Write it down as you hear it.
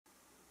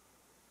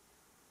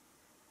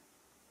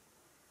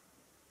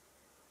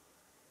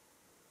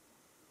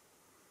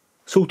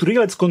So today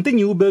let's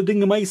continue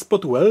building my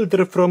spot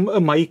welder from a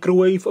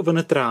microwave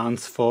oven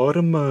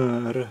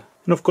transformer.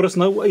 And of course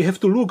now I have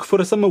to look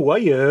for some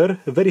wire,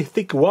 a very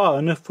thick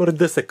one, for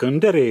the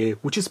secondary,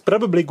 which is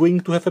probably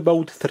going to have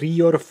about 3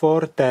 or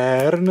 4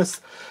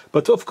 turns.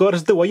 But of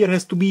course the wire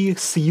has to be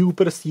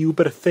super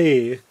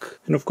thick.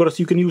 And of course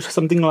you can use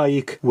something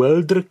like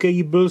welder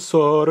cables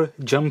or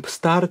jump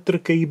starter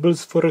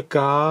cables for a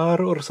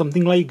car or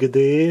something like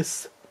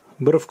this.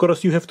 But of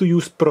course you have to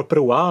use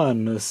proper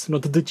ones,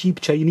 not the cheap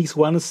Chinese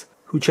ones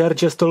which are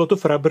just a lot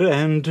of rubber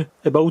and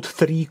about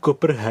 3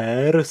 copper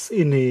hairs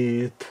in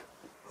it.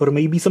 Or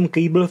maybe some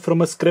cable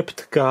from a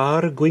scrapped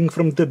car going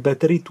from the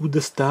battery to the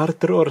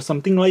starter or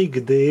something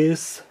like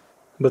this.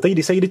 But I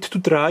decided to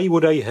try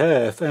what I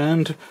have,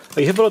 and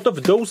I have a lot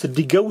of those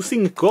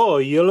degaussing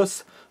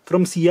coils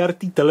from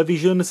CRT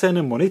televisions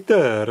and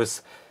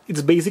monitors.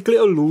 It's basically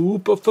a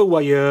loop of a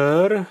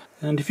wire,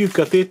 and if you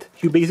cut it,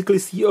 you basically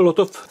see a lot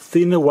of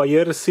thin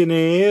wires in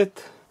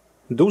it.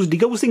 Those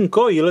degaussing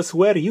coils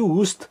were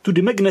used to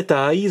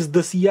demagnetize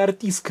the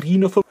CRT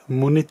screen of a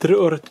monitor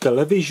or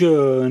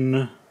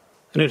television.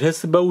 And it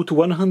has about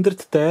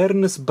 100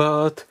 turns,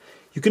 but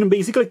you can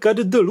basically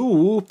cut the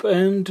loop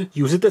and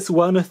use it as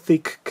one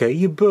thick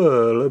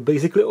cable.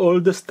 Basically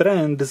all the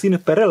strands in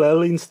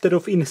parallel instead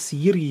of in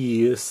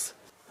series.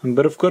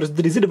 But of course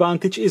the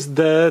disadvantage is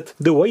that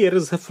the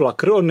wires have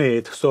lacquer on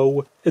it,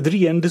 so at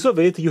the ends of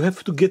it you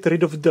have to get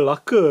rid of the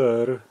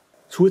lacquer.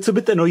 So it's a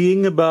bit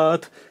annoying,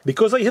 but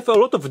because I have a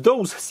lot of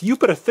those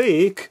super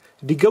thick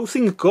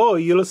degaussing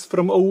coils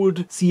from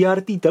old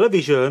CRT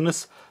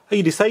televisions,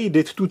 I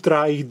decided to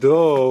try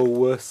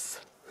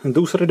those. And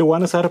those red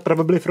ones are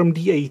probably from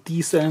the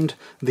 80s and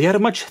they are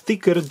much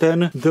thicker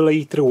than the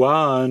later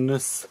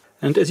ones.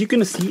 And as you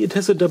can see, it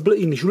has a double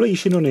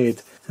insulation on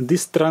it.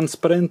 This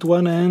transparent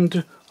one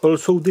and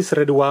also this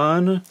red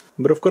one.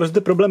 But of course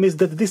the problem is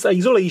that this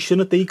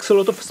isolation takes a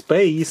lot of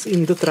space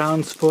in the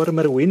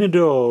transformer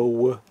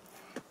window.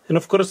 And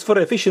of course for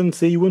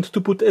efficiency you want to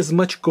put as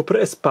much copper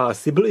as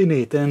possible in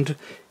it, and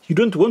you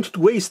don't want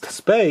to waste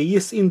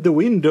space in the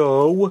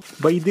window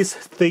by this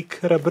thick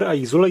rubber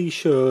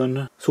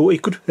isolation. So I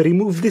could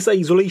remove this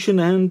isolation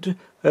and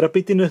wrap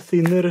it in a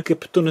thinner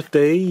Kapton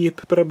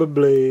tape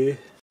probably.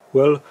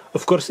 Well,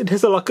 of course it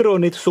has a lacquer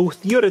on it, so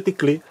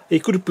theoretically I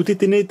could put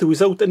it in it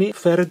without any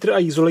further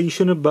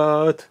isolation,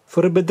 but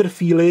for a better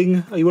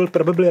feeling I will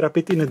probably wrap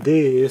it in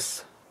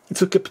this.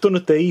 It's a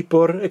Kapton tape,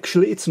 or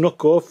actually it's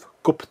knockoff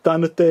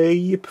Kapton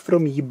tape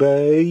from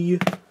eBay.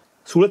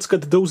 So let's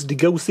cut those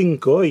degaussing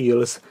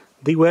coils.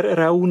 They were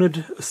around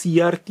a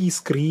CRT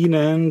screen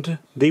and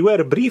they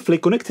were briefly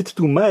connected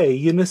to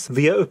mains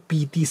via a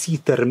PTC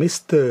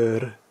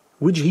thermistor,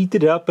 which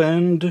heated up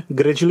and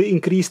gradually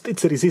increased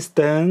its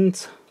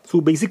resistance. So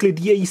basically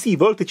the AC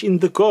voltage in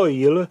the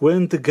coil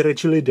went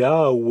gradually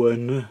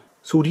down.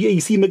 So the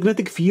AC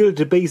magnetic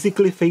field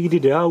basically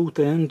faded out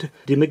and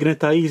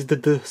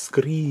demagnetized the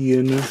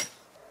screen.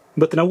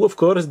 But now of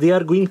course they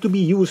are going to be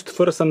used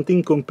for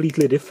something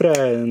completely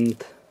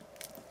different.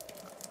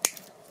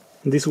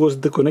 This was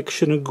the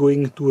connection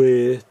going to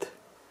it.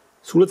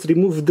 So let's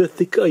remove the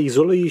thick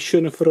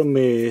isolation from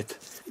it.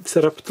 It's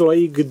wrapped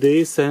like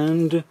this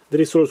and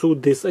there is also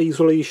this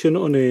isolation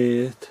on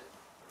it.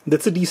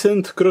 That's a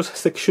decent cross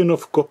section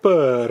of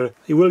copper.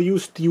 I will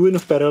use two in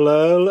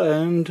parallel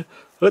and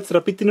let's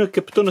wrap it in a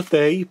Kapton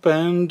tape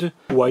and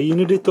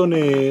wind it on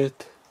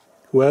it.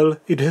 Well,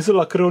 it has a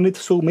lacquer on it,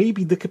 so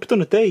maybe the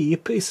Kapton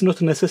tape is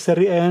not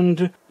necessary,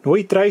 and now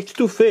I tried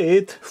to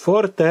fit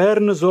 4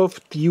 turns of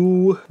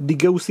 2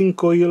 degaussing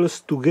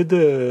coils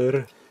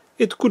together.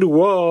 It could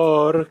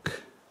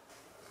work.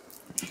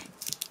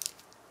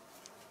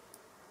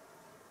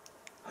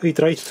 I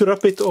tried to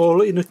wrap it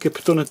all in a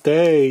Kapton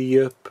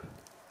tape,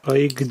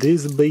 like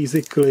this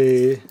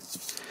basically.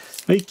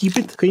 I keep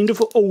it kind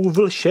of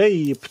oval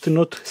shaped,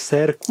 not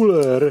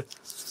circular,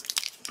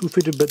 to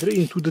fit better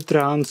into the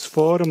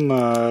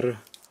transformer.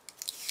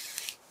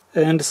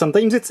 And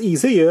sometimes it's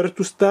easier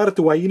to start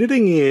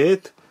winding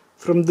it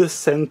from the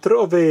center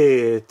of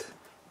it.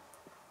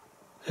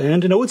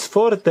 And now it's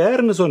 4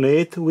 turns on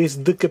it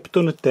with the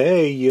Kapton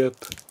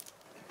tape.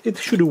 It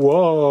should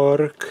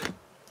work.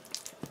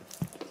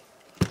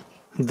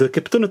 The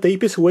Kapton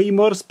tape is way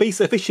more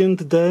space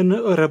efficient than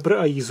rubber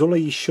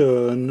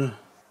isolation.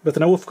 But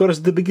now of course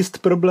the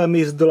biggest problem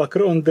is the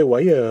lacquer on the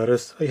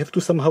wires. I have to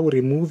somehow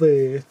remove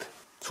it.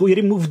 So I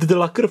removed the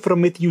lacquer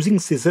from it using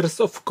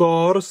scissors, of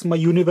course, my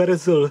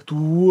universal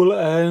tool,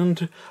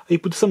 and I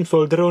put some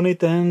solder on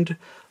it, and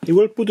I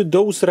will put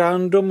those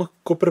random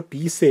copper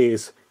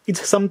pieces.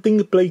 It's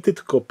something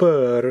plated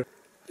copper.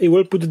 I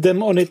will put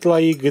them on it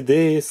like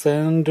this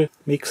and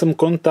make some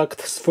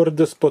contacts for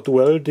the spot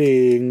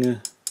welding.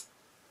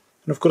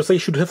 And of course I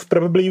should have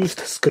probably used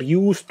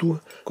screws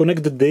to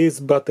connect this,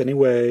 but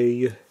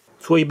anyway.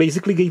 So I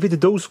basically gave it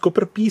those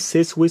copper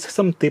pieces with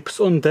some tips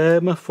on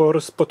them for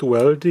spot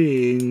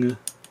welding.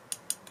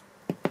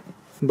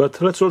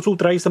 But let's also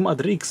try some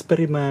other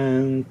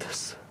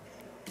experiments.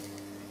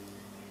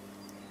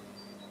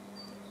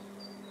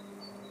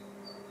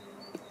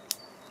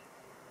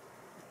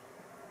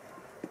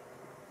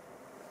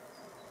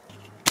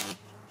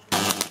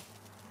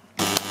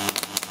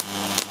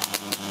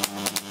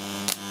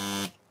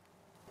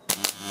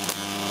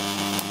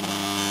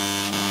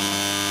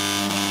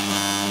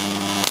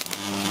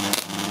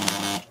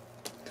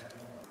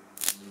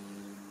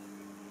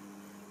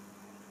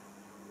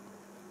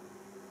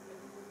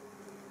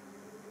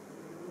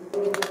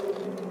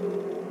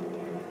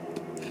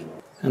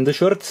 And the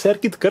short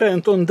circuit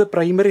current on the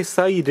primary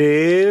side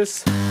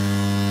is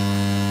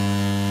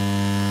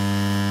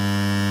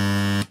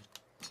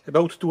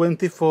about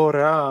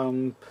 24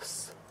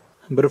 amps.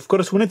 But of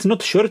course, when it's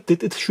not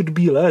shorted, it should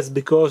be less,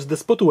 because the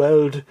spot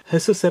weld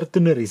has a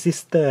certain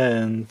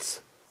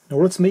resistance. Now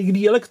let's make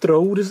the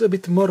electrodes a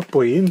bit more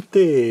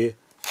pointy.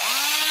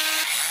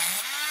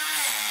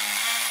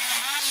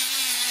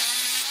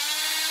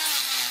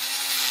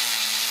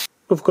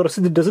 Of course,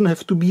 it doesn't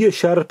have to be a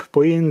sharp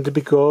point,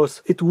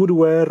 because it would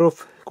wear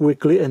off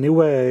quickly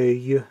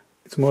anyway.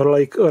 It's more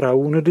like a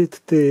rounded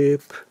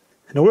tip.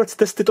 Now let's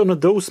test it on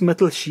those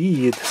metal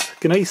sheets.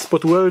 Can I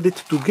spot weld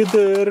it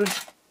together?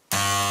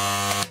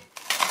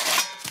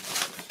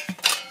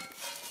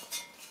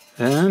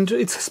 And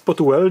it's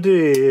spot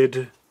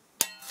welded.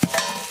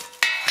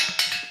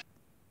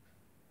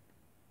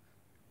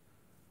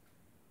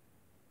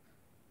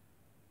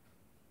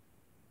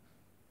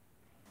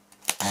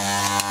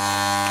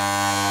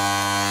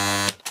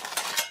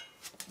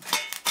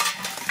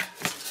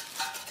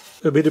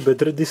 A bit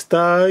better this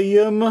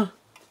time.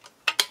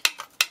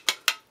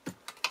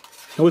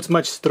 Now it's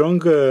much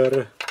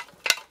stronger.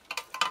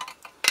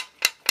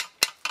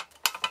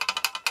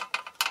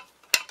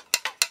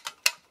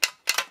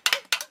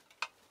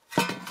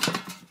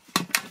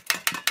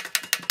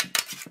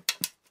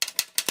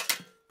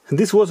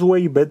 This was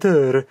way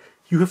better.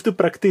 You have to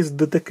practice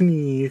the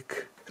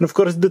technique. And of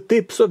course the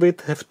tips of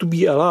it have to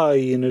be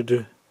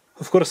aligned.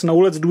 Of course, now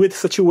let's do it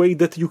such a way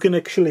that you can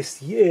actually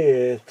see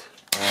it.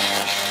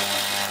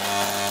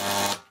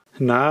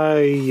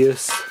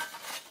 Nice.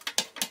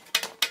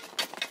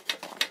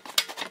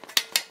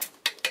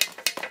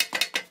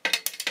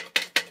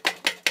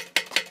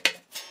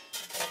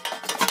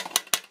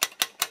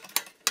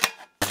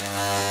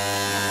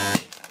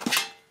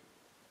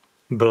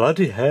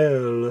 Bloody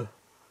hell.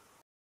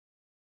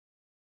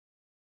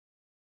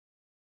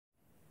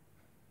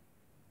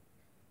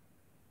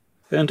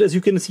 And as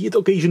you can see, it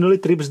occasionally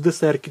trips the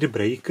circuit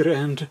breaker,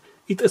 and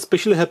it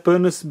especially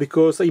happens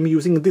because I'm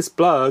using this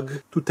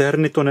plug to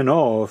turn it on and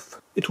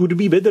off. It would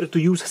be better to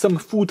use some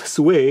foot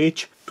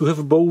switch to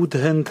have both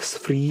hands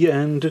free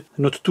and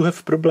not to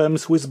have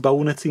problems with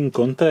bouncing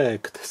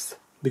contacts.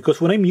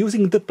 Because when I'm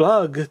using the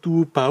plug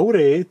to power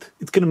it,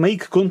 it can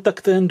make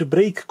contact and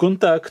break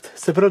contact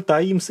several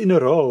times in a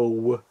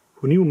row.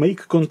 When you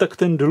make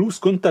contact and lose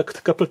contact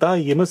a couple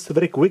times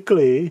very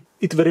quickly,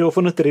 it very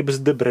often trips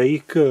the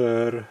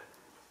breaker.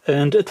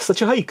 And at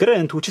such a high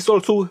current, which is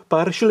also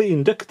partially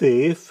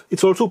inductive,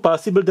 it's also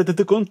possible that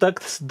the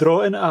contacts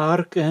draw an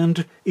arc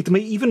and it may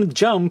even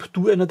jump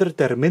to another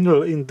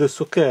terminal in the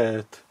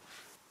socket.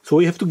 So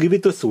I have to give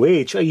it a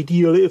switch,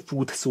 ideally a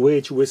foot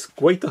switch with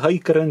quite a high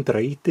current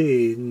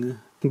rating.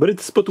 But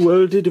it's spot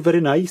welded very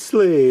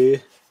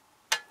nicely.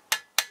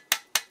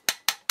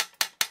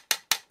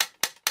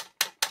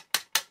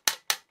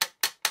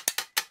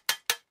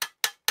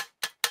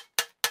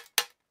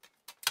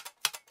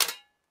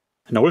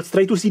 Now let's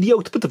try to see the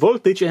output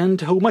voltage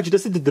and how much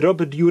does it drop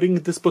during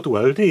the spot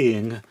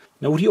welding.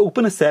 Now the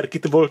open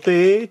circuit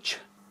voltage,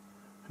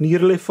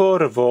 nearly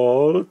 4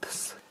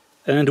 volts.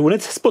 And when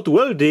it's spot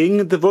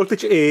welding, the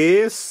voltage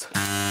is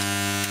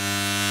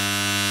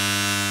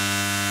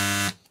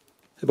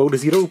about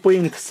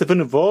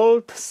 0.7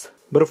 volts.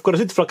 But of course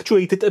it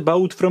fluctuated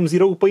about from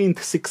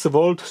 0.6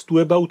 volts to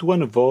about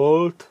 1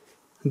 volt.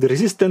 The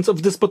resistance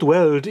of the spot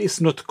weld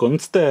is not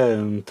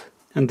constant.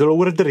 And the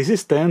lower the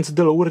resistance,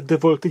 the lower the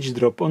voltage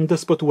drop on the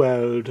spot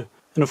weld.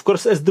 And of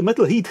course, as the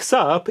metal heats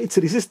up, its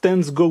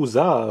resistance goes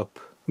up.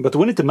 But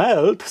when it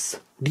melts,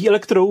 the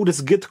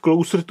electrodes get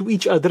closer to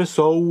each other,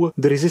 so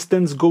the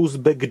resistance goes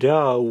back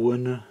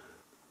down.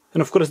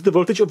 And of course, the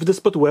voltage of the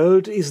spot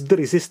weld is the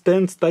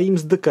resistance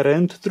times the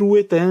current through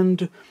it,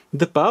 and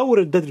the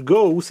power that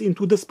goes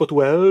into the spot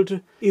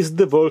weld is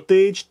the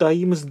voltage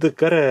times the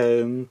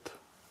current.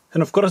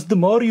 And of course, the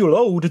more you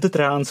load the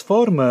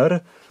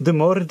transformer, the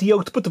more the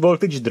output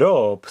voltage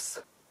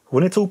drops.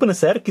 When it's open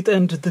circuit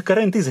and the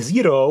current is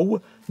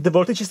 0, the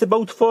voltage is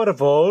about 4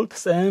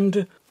 volts,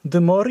 and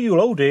the more you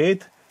load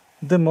it,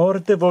 the more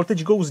the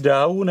voltage goes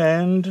down,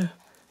 and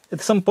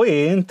at some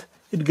point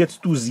it gets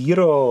to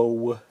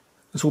 0.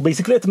 So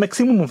basically at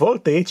maximum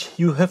voltage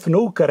you have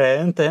no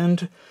current,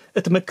 and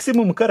at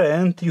maximum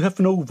current you have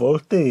no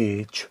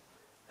voltage.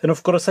 And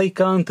of course I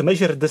can't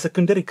measure the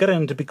secondary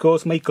current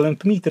because my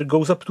clamp meter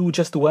goes up to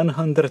just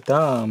 100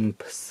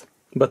 amps.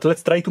 But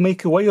let's try to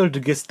make a wild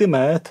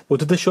guesstimate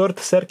what the short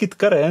circuit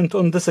current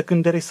on the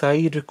secondary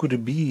side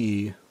could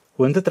be.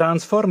 When the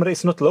transformer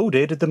is not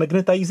loaded, the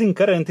magnetizing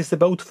current is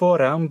about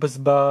 4 amps,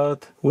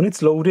 but when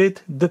it's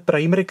loaded, the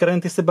primary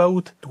current is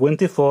about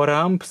 24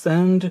 amps,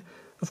 and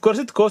of course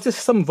it causes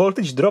some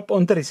voltage drop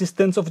on the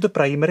resistance of the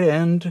primary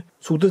end,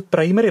 so the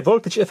primary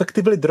voltage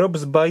effectively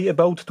drops by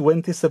about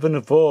 27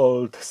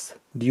 volts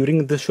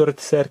during the short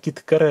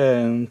circuit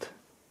current.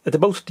 At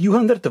about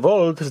 200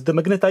 volts, the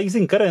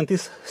magnetizing current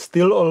is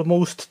still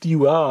almost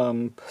 2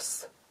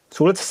 amps.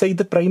 So let's say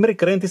the primary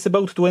current is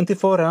about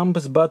 24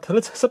 amps, but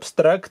let's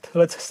subtract,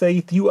 let's say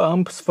 2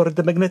 amps for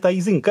the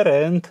magnetizing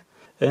current,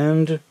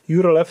 and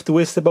you're left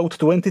with about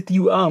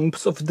 22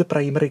 amps of the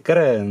primary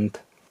current.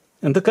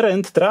 And the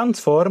current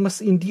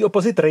transforms in the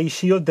opposite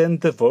ratio than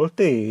the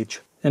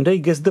voltage. And I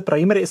guess the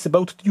primary is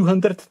about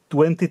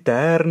 220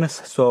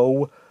 turns,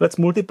 so let's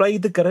multiply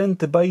the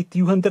current by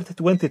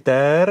 220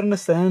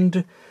 turns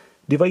and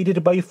divide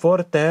it by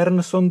 4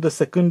 turns on the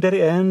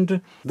secondary, and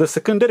the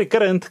secondary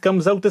current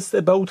comes out as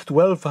about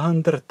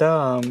 1200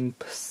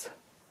 amps.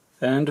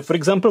 And for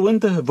example, when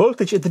the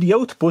voltage at the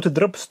output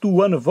drops to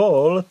 1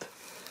 volt,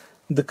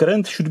 the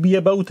current should be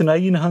about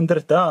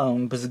 900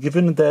 amps,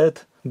 given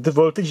that the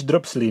voltage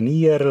drops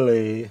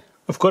linearly.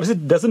 Of course,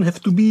 it doesn't have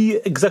to be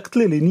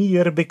exactly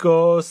linear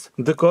because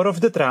the core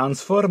of the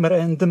transformer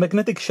and the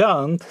magnetic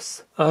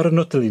shunts are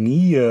not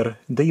linear.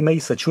 They may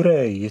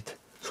saturate.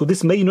 So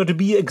this may not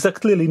be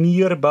exactly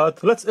linear,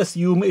 but let's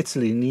assume it's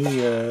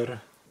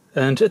linear.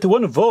 And at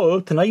 1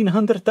 volt,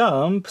 900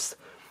 amps,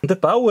 the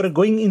power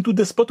going into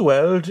the spot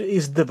weld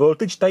is the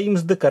voltage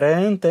times the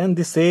current, and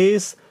this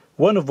is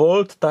 1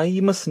 volt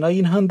times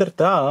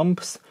 900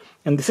 amps,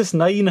 and this is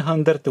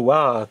 900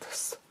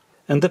 watts.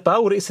 And the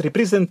power is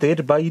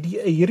represented by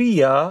the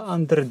area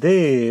under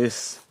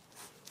this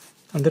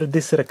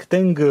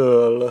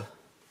rectangle.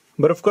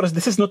 But of course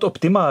this is not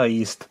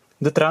optimized.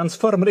 The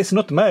transformer is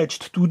not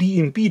matched to the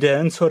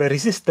impedance or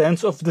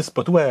resistance of the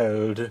spot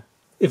weld.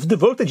 If the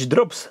voltage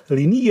drops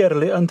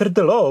linearly under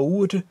the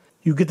load,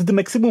 you get the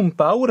maximum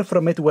power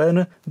from it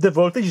when the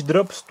voltage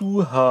drops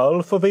to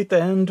half of it,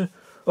 and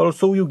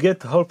also you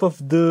get half of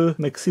the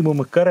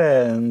maximum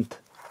current.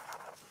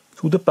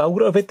 So the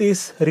power of it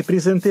is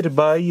represented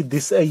by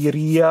this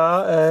area,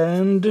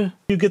 and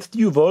you get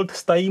 2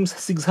 volts times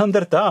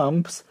 600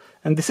 amps,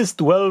 and this is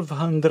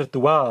 1200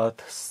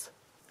 watts.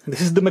 This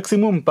is the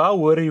maximum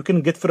power you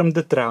can get from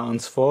the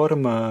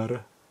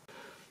transformer.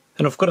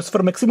 And of course,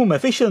 for maximum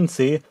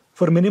efficiency,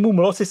 for minimum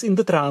losses in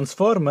the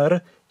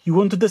transformer, you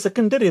want the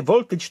secondary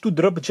voltage to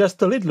drop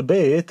just a little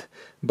bit,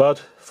 but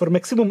for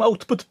maximum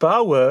output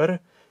power,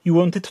 you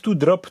want it to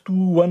drop to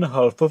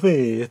 1/2 of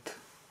it.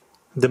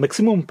 The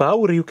maximum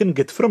power you can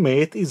get from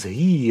it is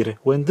here,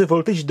 when the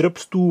voltage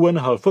drops to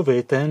 1/2 of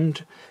it,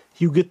 and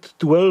you get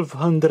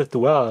 1200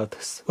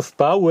 watts of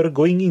power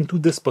going into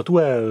the spot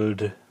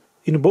weld.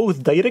 In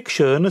both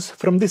directions,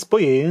 from this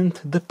point,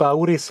 the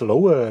power is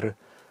lower.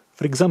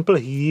 For example,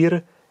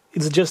 here,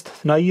 it's just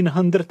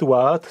 900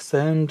 watts,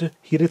 and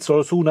here it's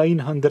also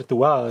 900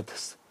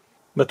 watts.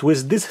 But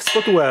with this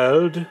spot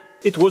weld,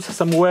 it was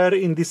somewhere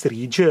in this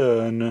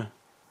region.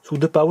 So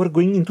the power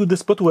going into the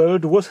spot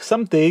weld was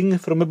something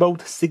from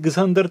about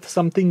 600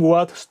 something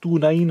watts to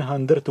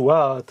 900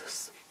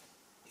 watts.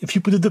 If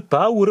you put the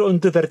power on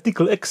the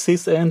vertical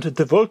axis and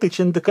the voltage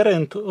and the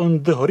current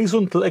on the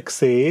horizontal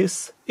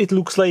axis, it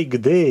looks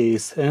like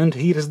this, and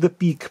here's the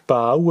peak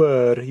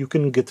power you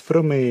can get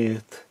from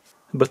it.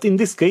 But in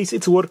this case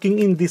it's working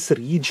in this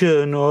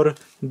region, or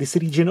this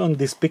region on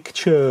this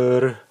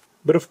picture.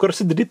 But of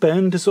course it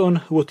depends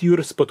on what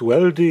you're spot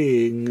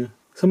welding.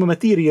 Some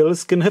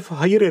materials can have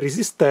higher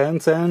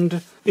resistance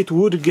and it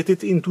would get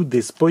it into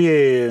this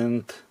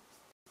point.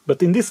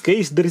 But in this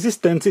case the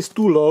resistance is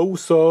too low,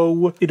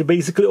 so it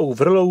basically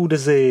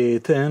overloads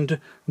it and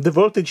the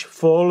voltage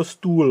falls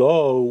too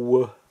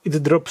low.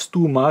 It drops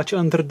too much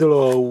under the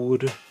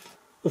load.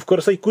 Of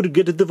course I could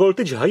get the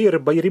voltage higher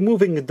by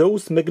removing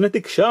those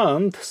magnetic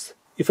shunts.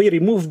 If I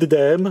removed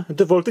them,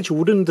 the voltage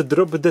wouldn't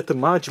drop that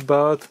much,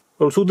 but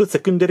also the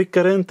secondary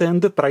current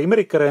and the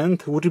primary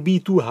current would be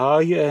too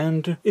high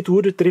and it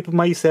would trip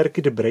my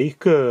circuit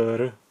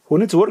breaker.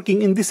 When it's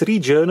working in this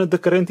region, the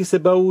current is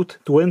about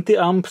 20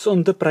 amps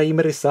on the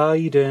primary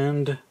side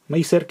and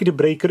my circuit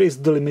breaker is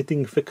the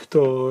limiting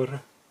factor.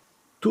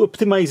 To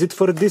optimize it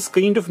for this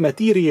kind of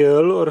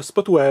material or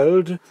spot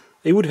weld,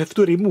 I would have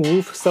to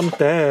remove some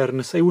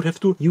turns. I would have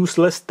to use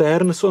less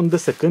turns on the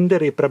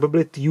secondary,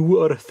 probably 2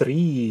 or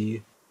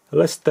 3.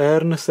 Less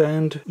turns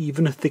and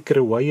even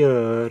thicker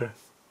wire.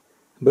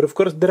 But of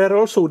course there are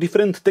also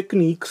different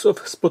techniques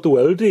of spot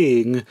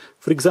welding.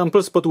 For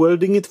example, spot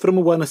welding it from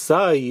one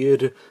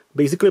side,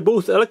 basically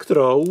both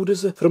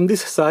electrodes from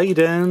this side,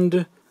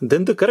 and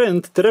then the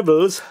current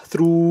travels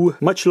through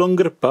much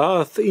longer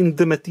path in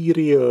the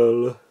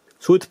material.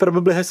 So it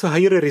probably has a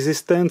higher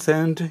resistance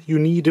and you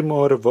need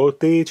more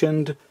voltage,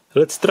 and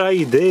let's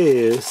try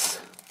this.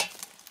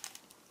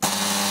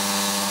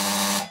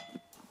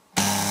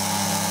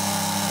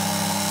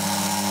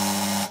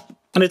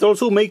 And it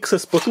also makes a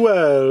spot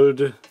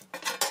weld.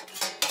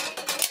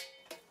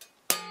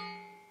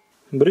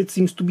 But it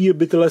seems to be a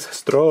bit less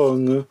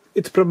strong.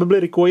 It probably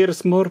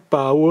requires more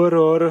power,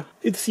 or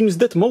it seems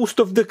that most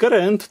of the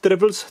current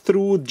travels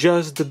through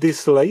just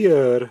this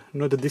layer,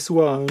 not this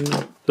one.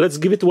 Let's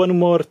give it one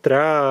more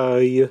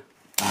try.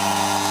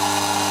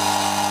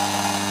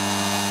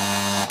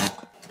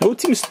 Now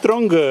it seems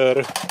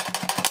stronger.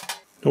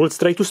 Now let's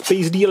try to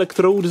space the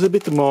electrodes a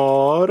bit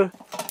more.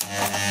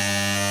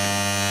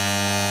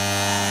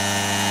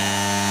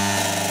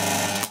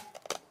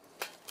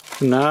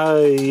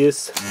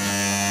 Nice.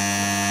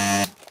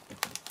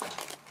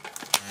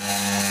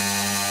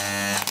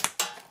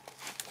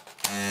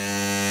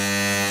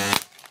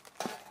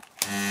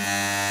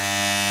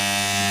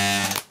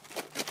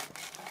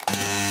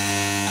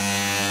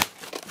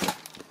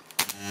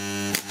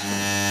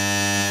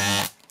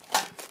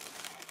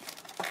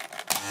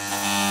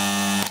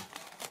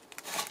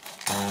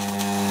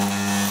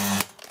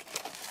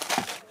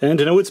 And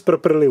now it's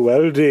properly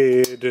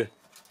welded.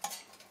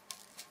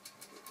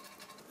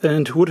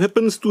 And what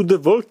happens to the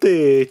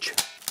voltage?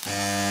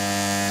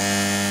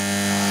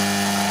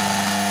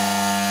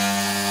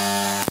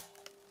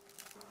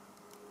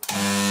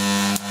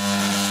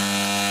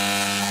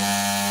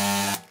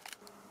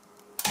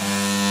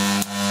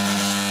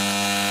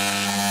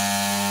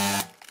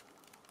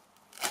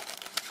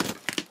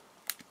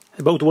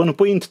 About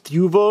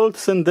 1.2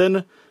 volts and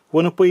then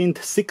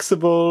 1.6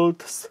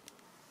 volts.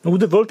 Now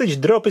the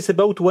voltage drop is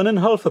about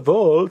 1.5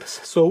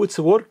 volts, so it's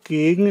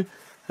working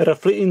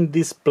roughly in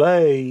this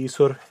place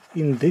or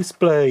in this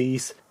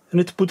place, and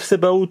it puts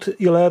about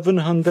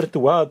 1100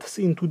 watts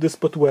into the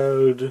spot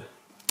weld.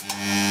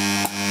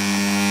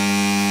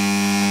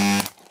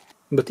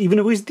 But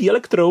even with the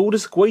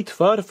electrodes quite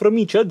far from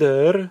each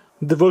other,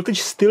 the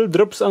voltage still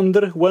drops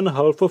under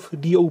 1/2 of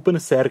the open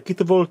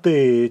circuit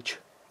voltage.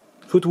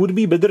 So it would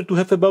be better to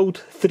have about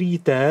 3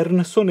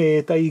 turns on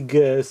it, I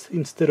guess,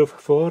 instead of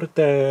 4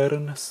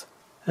 turns.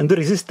 And the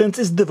resistance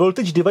is the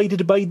voltage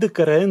divided by the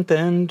current,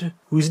 and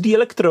with the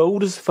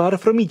electrodes far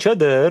from each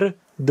other,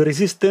 the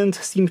resistance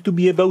seems to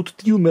be about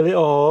 2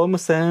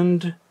 milliohms,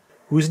 and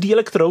with the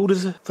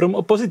electrodes from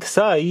opposite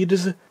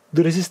sides,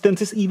 the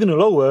resistance is even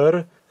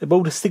lower,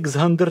 about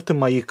 600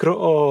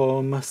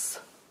 microohms.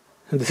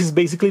 And this is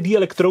basically the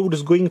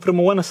electrodes going from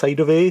one side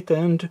of it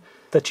and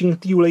touching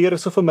 2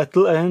 layers of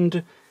metal,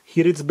 and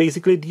here it's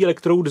basically the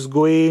electrodes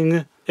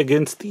going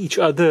against each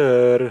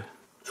other.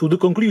 So the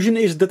conclusion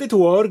is that it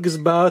works,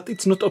 but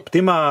it's not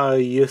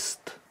optimized.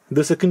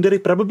 The secondary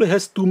probably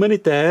has too many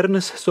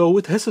turns, so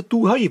it has a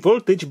too high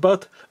voltage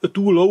but a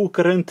too low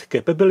current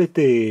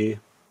capability.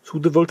 So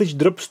the voltage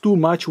drops too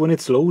much when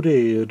it's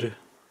loaded.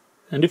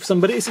 And if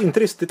somebody is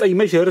interested, I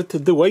measured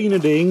the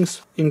windings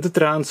in the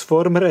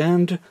transformer,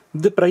 and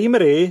the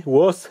primary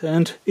was,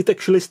 and it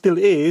actually still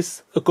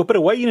is, a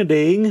copper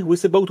winding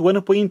with about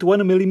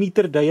 1.1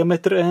 millimeter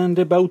diameter and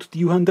about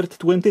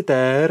 220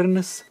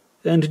 turns.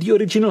 And the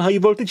original high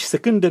voltage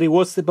secondary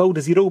was about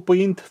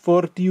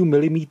 0.42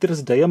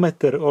 millimeters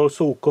diameter,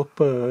 also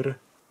copper.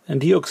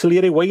 And the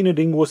auxiliary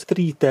winding was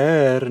 3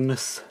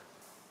 turns.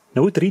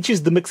 Now it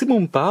reaches the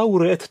maximum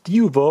power at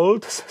 2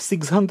 volts,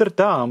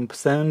 600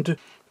 amps, and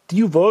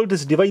 2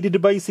 volts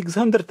divided by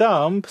 600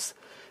 amps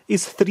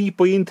is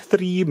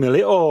 3.3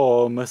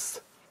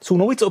 milliohms. So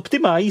now it's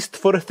optimized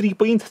for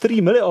 3.3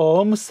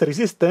 milliohms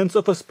resistance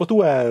of a spot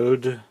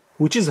weld,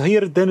 which is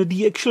higher than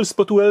the actual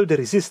spot weld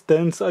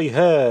resistance I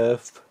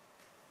have.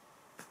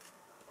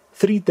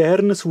 3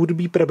 turns would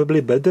be probably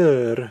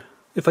better.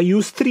 If I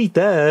use 3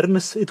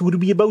 turns, it would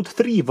be about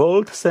 3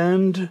 volts,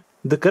 and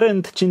the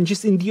current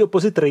changes in the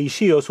opposite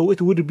ratio, so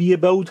it would be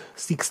about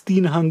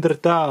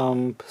 1600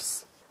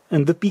 amps.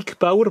 And the peak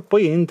power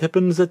point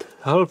happens at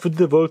half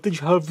the voltage,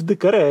 half the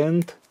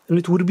current, and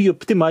it would be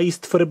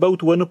optimized for about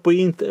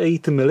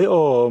 1.8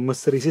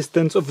 milliohms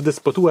resistance of the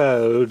spot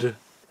weld.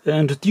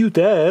 And 2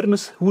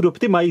 turns would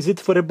optimize it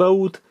for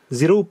about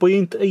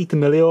 0.8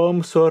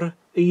 milliohms or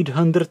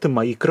 800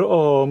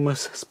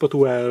 microohms spot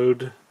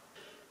weld.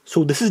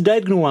 So this is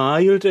Diagonal,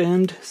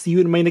 and see you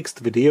in my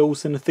next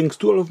videos, and thanks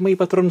to all of my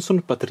patrons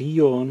on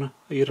Patreon.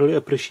 I really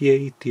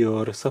appreciate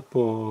your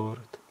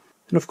support.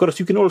 And of course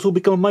you can also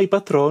become my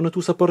patron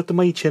to support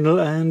my channel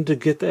and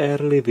get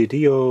early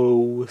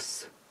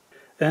videos.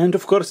 And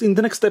of course in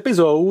the next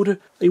episode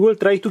I will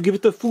try to give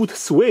it a foot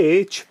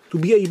switch to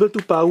be able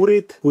to power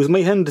it with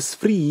my hands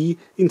free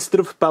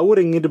instead of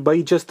powering it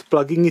by just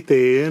plugging it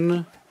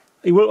in.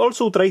 I will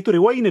also try to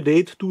rewind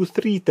it to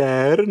 3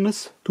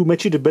 turns to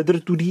match it better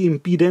to the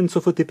impedance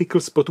of a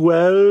typical spot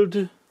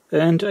weld.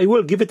 And I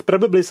will give it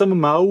probably some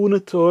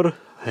mount or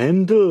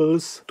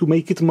handles to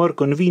make it more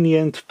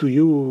convenient to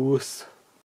use.